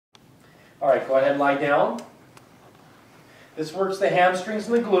All right, go ahead and lie down. This works the hamstrings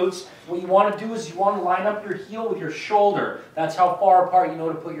and the glutes. What you want to do is you want to line up your heel with your shoulder. That's how far apart you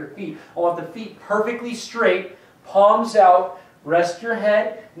know to put your feet. I want the feet perfectly straight, palms out, rest your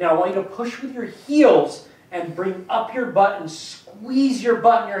head. Now I want you to push with your heels and bring up your butt and squeeze your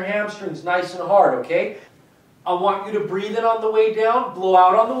butt and your hamstrings nice and hard, okay? I want you to breathe in on the way down, blow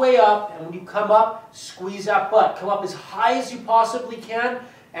out on the way up, and when you come up, squeeze that butt. Come up as high as you possibly can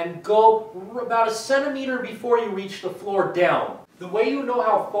and go about a centimeter before you reach the floor down. The way you know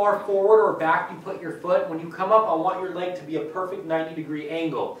how far forward or back you put your foot, when you come up, I want your leg to be a perfect 90-degree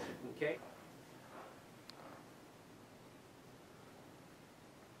angle.